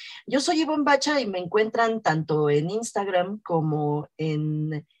 Yo soy Ivonne Bacha y me encuentran tanto en Instagram como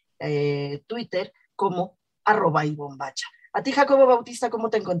en Twitter como @Ivonne Bacha. A ti, Jacobo Bautista, ¿cómo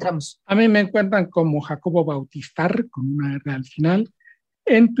te encontramos? A mí me encuentran como Jacobo Bautistar, con una R al final,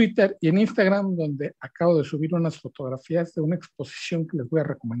 en Twitter y en Instagram, donde acabo de subir unas fotografías de una exposición que les voy a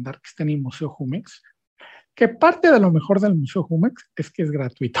recomendar que está en el Museo Jumex, que parte de lo mejor del Museo Jumex es que es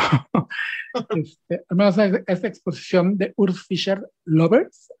gratuito. Al menos esta exposición de Urs Fischer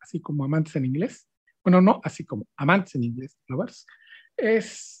Lovers, así como amantes en inglés, bueno, no, así como amantes en inglés, Lovers,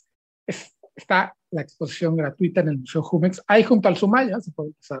 está la exposición gratuita en el Museo Jumex, ahí junto al Sumaya, se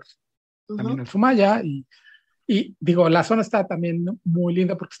puede pasar también al Sumaya, y digo, la zona está también muy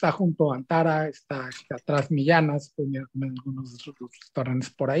linda porque está junto a Antara, está atrás Millanas, pueden ir a comer algunos de los restaurantes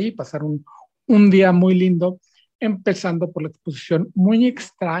por ahí, pasar un día muy lindo, empezando por la exposición muy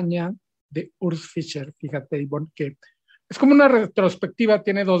extraña de Urs Fischer, fíjate, Ivonne, que es como una retrospectiva,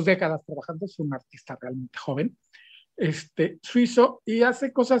 tiene 2 décadas trabajando, es un artista realmente joven, suizo, y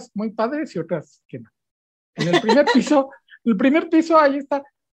hace cosas muy padres y otras que no. En el primer piso ahí está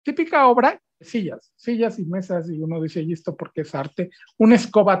típica obra, sillas y mesas, y uno dice, ¿y esto por qué es arte? Una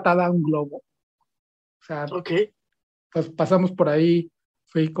escoba atada a un globo. O sea, pues pasamos por ahí,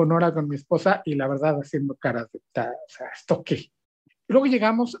 fui con Nora, con mi esposa, y la verdad haciendo caras de, o sea, ¿esto qué? Y luego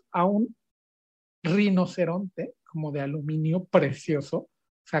llegamos a un rinoceronte, como de aluminio, precioso,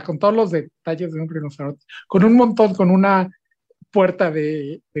 o sea, con todos los detalles de un rinoceronte, con un montón, con una puerta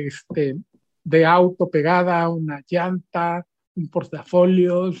de auto pegada, una llanta, un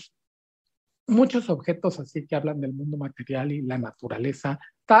portafolios, muchos objetos así que hablan del mundo material y la naturaleza.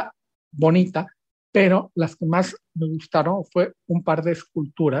 Está bonita, pero las que más me gustaron fue un par de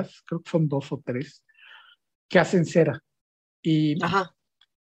esculturas, creo que son 2 o 3, que hacen cera. Y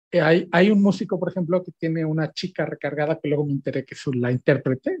hay un músico, por ejemplo, que tiene una chica recargada, que luego me enteré que es la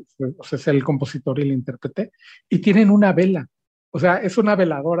intérprete, o sea, es el compositor y la intérprete, y tienen una vela, o sea, es una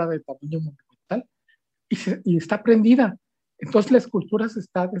veladora de tamaño monumental, y está prendida. Entonces la escultura se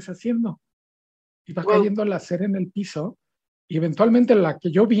está deshaciendo, y va cayendo la cera en el piso, y eventualmente la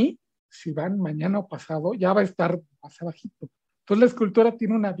que yo vi, si van mañana o pasado, ya va a estar más abajito. Entonces la escultura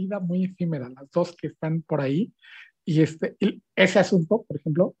tiene una vida muy efímera, las 2 que están por ahí, y ese asunto, por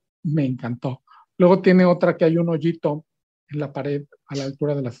ejemplo, me encantó. Luego tiene otra que hay un hoyito en la pared a la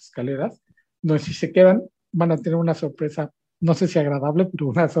altura de las escaleras, donde si se quedan van a tener una sorpresa, no sé si agradable, pero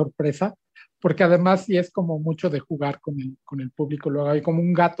una sorpresa, porque además sí es como mucho de jugar con el público. Luego hay como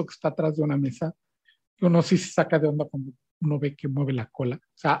un gato que está atrás de una mesa, y uno sí se saca de onda cuando uno ve que mueve la cola.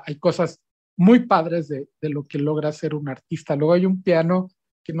 O sea, hay cosas muy padres de lo que logra ser un artista. Luego hay un piano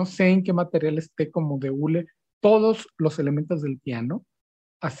que no sé en qué material esté, como de hule, todos los elementos del piano,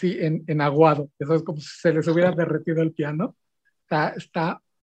 así en aguado, eso es como si se les hubiera derretido el piano. Está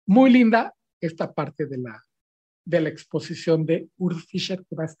muy linda esta parte de la exposición de Urs Fischer,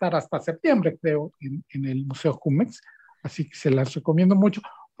 que va a estar hasta septiembre, creo, en el Museo Jumex, así que se las recomiendo mucho.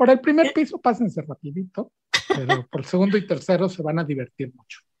 Por el primer piso, pásense rapidito, pero por el segundo y tercero se van a divertir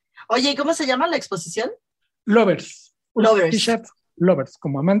mucho. Oye, ¿y cómo se llama la exposición? Lovers. Fischer, Lovers,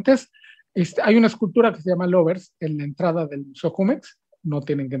 como amantes. Hay una escultura que se llama Lovers en la entrada del Museo Jumex, no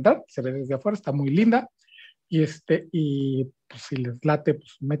tienen que entrar, se ve desde afuera, está muy linda, y pues si les late,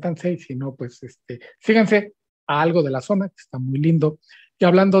 pues métanse, y si no, pues síganse a algo de la zona, que está muy lindo. Y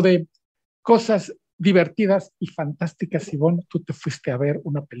hablando de cosas divertidas y fantásticas, Ivonne, tú te fuiste a ver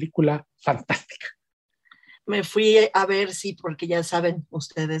una película fantástica. Me fui a ver, sí, porque ya saben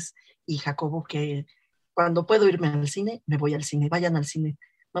ustedes y Jacobo que cuando puedo irme al cine, me voy al cine, vayan al cine,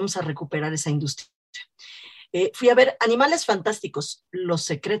 vamos a recuperar esa industria. Fui a ver Animales Fantásticos, Los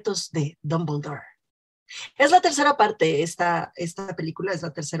Secretos de Dumbledore. Es la tercera parte, esta película es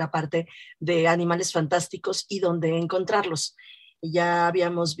la tercera parte de Animales Fantásticos y dónde encontrarlos. Ya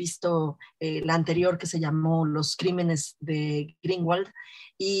habíamos visto la anterior que se llamó Los Crímenes de Greenwald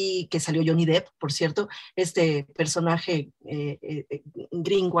y que salió Johnny Depp, por cierto, este personaje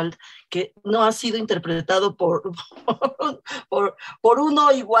Greenwald, que no ha sido interpretado por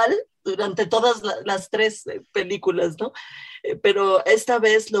uno igual durante todas las tres películas, ¿no? Pero esta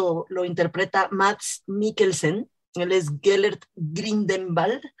vez lo interpreta Mads Mikkelsen. Él es Gellert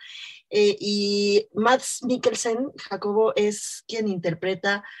Grindelwald. Y Mads Mikkelsen, Jacobo, es quien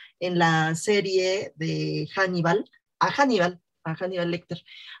interpreta en la serie de Hannibal, a Hannibal Lecter.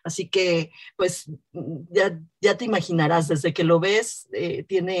 Así que, pues, ya te imaginarás, desde que lo ves,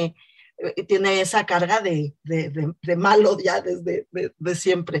 tiene esa carga de malo ya desde de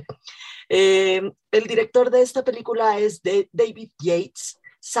siempre. El director de esta película es David Yates.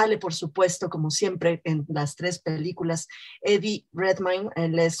 Sale, por supuesto, como siempre, en las tres películas, Eddie Redmayne,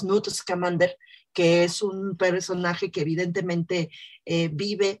 él es Newt Scamander, que es un personaje que evidentemente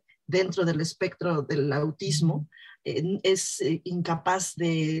vive dentro del espectro del autismo. Es incapaz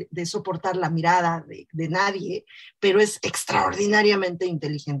de soportar la mirada de nadie, pero es extraordinariamente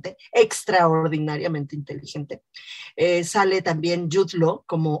inteligente. Sale también Jude Law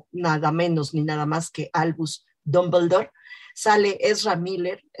como nada menos ni nada más que Albus Dumbledore. Sale Ezra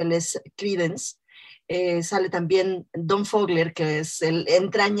Miller, él es Credence. Sale también Don Fogler, que es el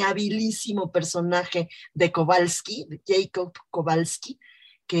entrañabilísimo personaje de Kowalski, de Jacob Kowalski,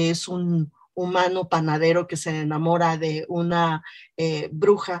 que es un humano panadero que se enamora de una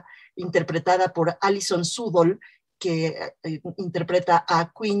bruja interpretada por Alison Sudol, que interpreta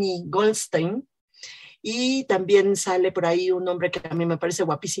a Queenie Goldstein. Y también sale por ahí un hombre que a mí me parece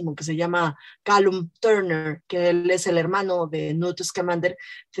guapísimo, que se llama Callum Turner, que él es el hermano de Newt Scamander,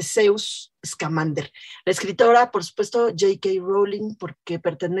 Theseus Scamander. La escritora, por supuesto, J.K. Rowling, porque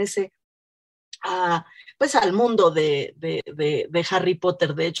pertenece pues al mundo de Harry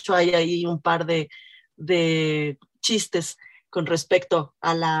Potter. De hecho, hay ahí un par de chistes con respecto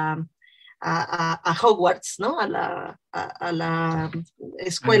a Hogwarts, ¿no? A la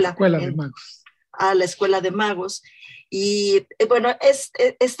escuela. De magos. A la escuela de magos. Y bueno,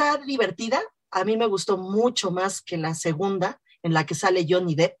 está divertida. A mí me gustó mucho más que la segunda, en la que sale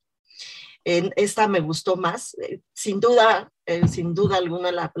Johnny Depp. En esta me gustó más. Sin duda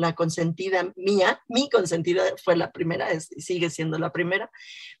alguna, la consentida mía, mi consentida fue la primera, sigue siendo la primera.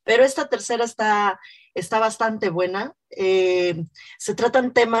 Pero esta tercera está bastante buena. Se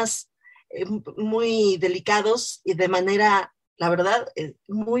tratan temas muy delicados y de manera, la verdad,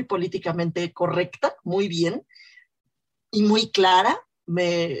 muy políticamente correcta, muy bien y muy clara.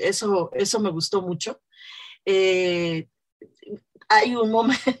 Eso me gustó mucho. Hay un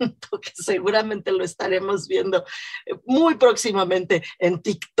momento que seguramente lo estaremos viendo muy próximamente en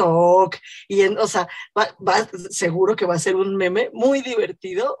TikTok y seguro que va a ser un meme muy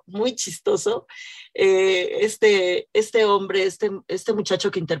divertido, muy chistoso. Este hombre, este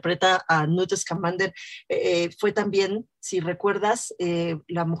muchacho que interpreta a Newt Scamander fue también, si recuerdas,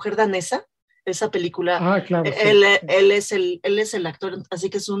 La Mujer Danesa. Esa película, claro, sí. Él es el actor, así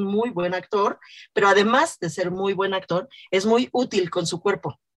que es un muy buen actor, pero además de ser muy buen actor, es muy útil con su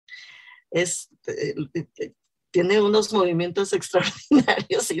cuerpo. Tiene unos movimientos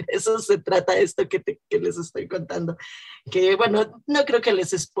extraordinarios y de eso se trata esto que les estoy contando. Que bueno, no creo que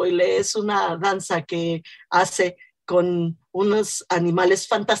les spoile, es una danza que hace con unos animales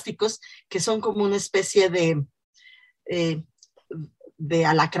fantásticos que son como una especie de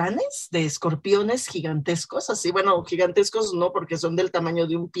alacranes, de escorpiones gigantescos, así, bueno, gigantescos no porque son del tamaño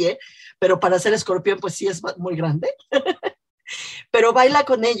de un pie, pero para ser escorpión pues sí es muy grande, pero baila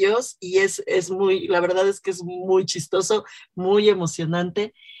con ellos y la verdad es que es muy chistoso, muy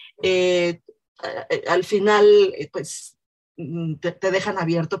emocionante. Al final, pues te dejan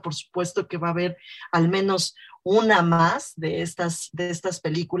abierto, por supuesto que va a haber al menos una más de estas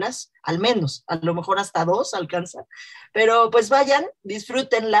películas, al menos, a lo mejor hasta 2 alcanza, pero pues vayan,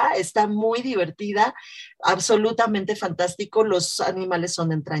 disfrútenla, está muy divertida, absolutamente fantástico, los animales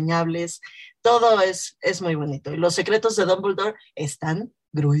son entrañables, todo es muy bonito, y los secretos de Dumbledore están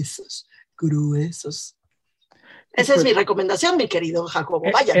gruesos. Esa es mi recomendación, mi querido Jacobo,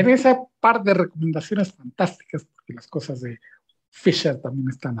 vayan. En esa par de recomendaciones fantásticas, porque las cosas de Fisher también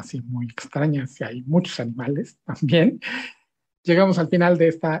están así muy extrañas y hay muchos animales también, llegamos al final de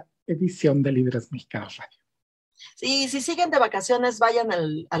esta edición de Líderes Mexicanos Radio. Sí, si siguen de vacaciones, vayan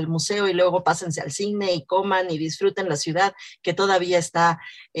al museo y luego pásense al cine y coman y disfruten la ciudad que todavía está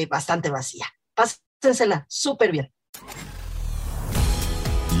bastante vacía. Pásensela súper bien.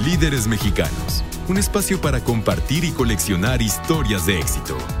 Líderes Líderes Mexicanos, un espacio para compartir y coleccionar historias de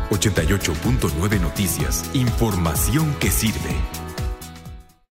éxito. 88.9 Noticias, información que sirve.